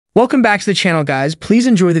Welcome back to the channel, guys. Please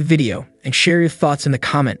enjoy the video and share your thoughts in the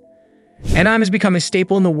comment. Anime has become a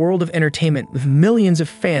staple in the world of entertainment with millions of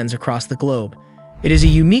fans across the globe. It is a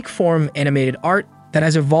unique form of animated art that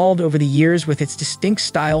has evolved over the years with its distinct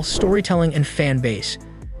style, storytelling, and fan base.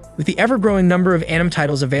 With the ever-growing number of anime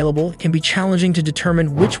titles available, it can be challenging to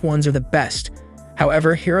determine which ones are the best.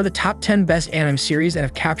 However, here are the top 10 best anime series that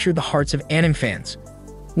have captured the hearts of anime fans.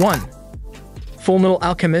 1. Fullmetal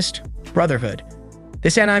Alchemist Brotherhood.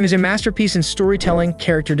 This anime is a masterpiece in storytelling,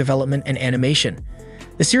 character development, and animation.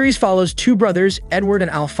 The series follows two brothers, Edward and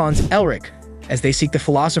Alphonse Elric, as they seek the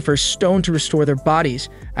Philosopher's Stone to restore their bodies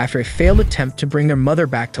after a failed attempt to bring their mother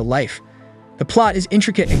back to life. The plot is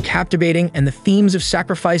intricate and captivating, and the themes of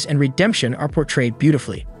sacrifice and redemption are portrayed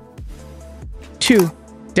beautifully. 2.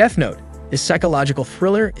 Death Note. This psychological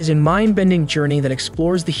thriller is a mind-bending journey that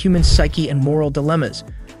explores the human psyche and moral dilemmas.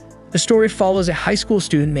 The story follows a high school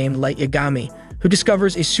student named Light Yagami, who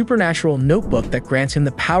discovers a supernatural notebook that grants him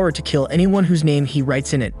the power to kill anyone whose name he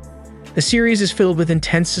writes in it. The series is filled with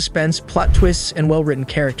intense suspense, plot twists, and well-written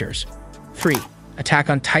characters. 3. Attack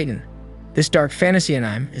on Titan. This dark fantasy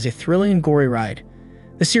anime is a thrilling and gory ride.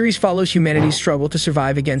 The series follows humanity's struggle to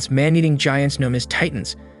survive against man-eating giants known as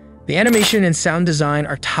Titans. The animation and sound design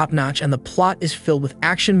are top-notch, and the plot is filled with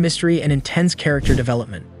action, mystery, and intense character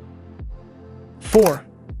development. 4.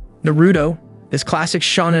 Naruto. This classic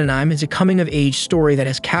shonen anime is a coming-of-age story that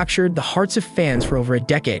has captured the hearts of fans for over a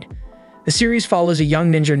decade. The series follows a young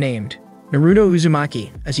ninja named Naruto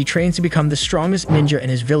Uzumaki as he trains to become the strongest ninja in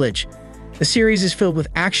his village. The series is filled with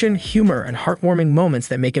action, humor, and heartwarming moments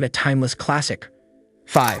that make it a timeless classic.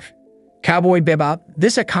 5. Cowboy Bebop.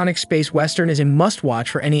 This iconic space western is a must-watch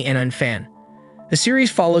for any anime fan. The series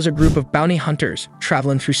follows a group of bounty hunters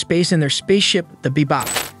traveling through space in their spaceship, the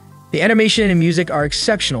Bebop. The animation and music are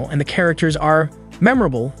exceptional, and the characters are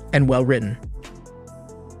memorable and well-written.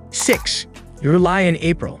 6. Your Lie in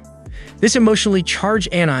April. This emotionally charged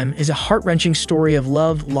anime is a heart-wrenching story of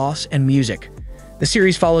love, loss, and music. The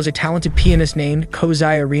series follows a talented pianist named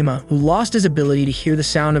Kozai Arima, who lost his ability to hear the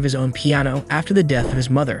sound of his own piano after the death of his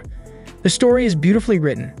mother. The story is beautifully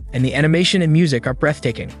written, and the animation and music are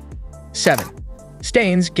breathtaking. 7.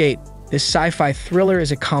 Steins Gate. This sci-fi thriller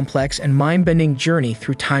is a complex and mind-bending journey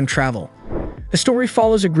through time travel. The story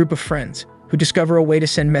follows a group of friends who discover a way to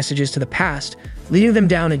send messages to the past, leading them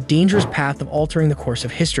down a dangerous path of altering the course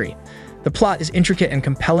of history. The plot is intricate and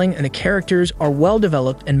compelling, and the characters are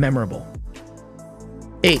well-developed and memorable.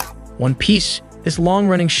 8. One Piece. This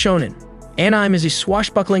long-running shonen anime is a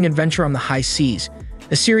swashbuckling adventure on the high seas.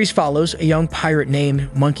 The series follows a young pirate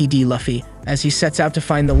named Monkey D. Luffy as he sets out to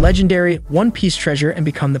find the legendary One Piece treasure and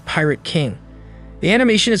become the Pirate King. The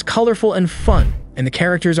animation is colorful and fun, and the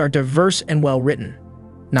characters are diverse and well-written.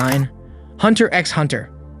 9. Hunter x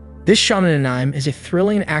Hunter. This shonen anime is a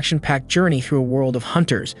thrilling and action-packed journey through a world of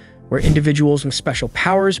hunters, where individuals with special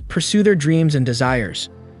powers pursue their dreams and desires.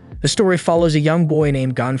 The story follows a young boy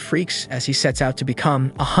named Gon Freaks as he sets out to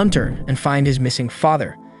become a hunter and find his missing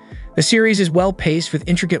father. The series is well-paced with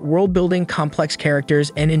intricate world-building, complex characters,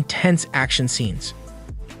 and intense action scenes.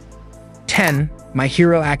 10. My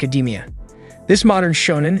Hero Academia. This modern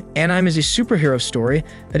shonen anime is a superhero story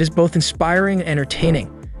that is both inspiring and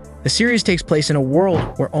entertaining. The series takes place in a world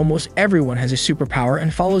where almost everyone has a superpower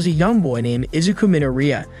and follows a young boy named Izuku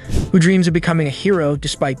Midoriya, who dreams of becoming a hero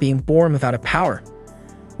despite being born without a power.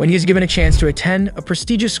 When he is given a chance to attend a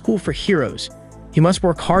prestigious school for heroes, he must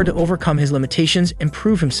work hard to overcome his limitations and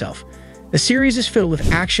prove himself. The series is filled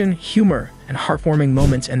with action, humor, and heartwarming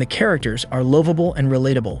moments, and the characters are lovable and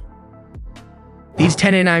relatable. These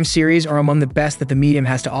 10 anime series are among the best that the medium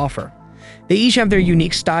has to offer. They each have their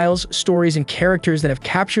unique styles, stories, and characters that have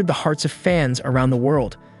captured the hearts of fans around the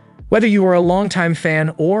world. Whether you are a longtime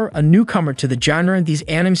fan or a newcomer to the genre, these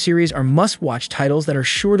anime series are must-watch titles that are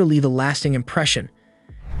sure to leave a lasting impression.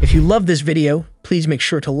 If you love this video, please make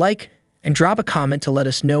sure to like and drop a comment to let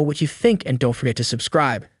us know what you think, and don't forget to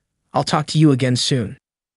subscribe. I'll talk to you again soon.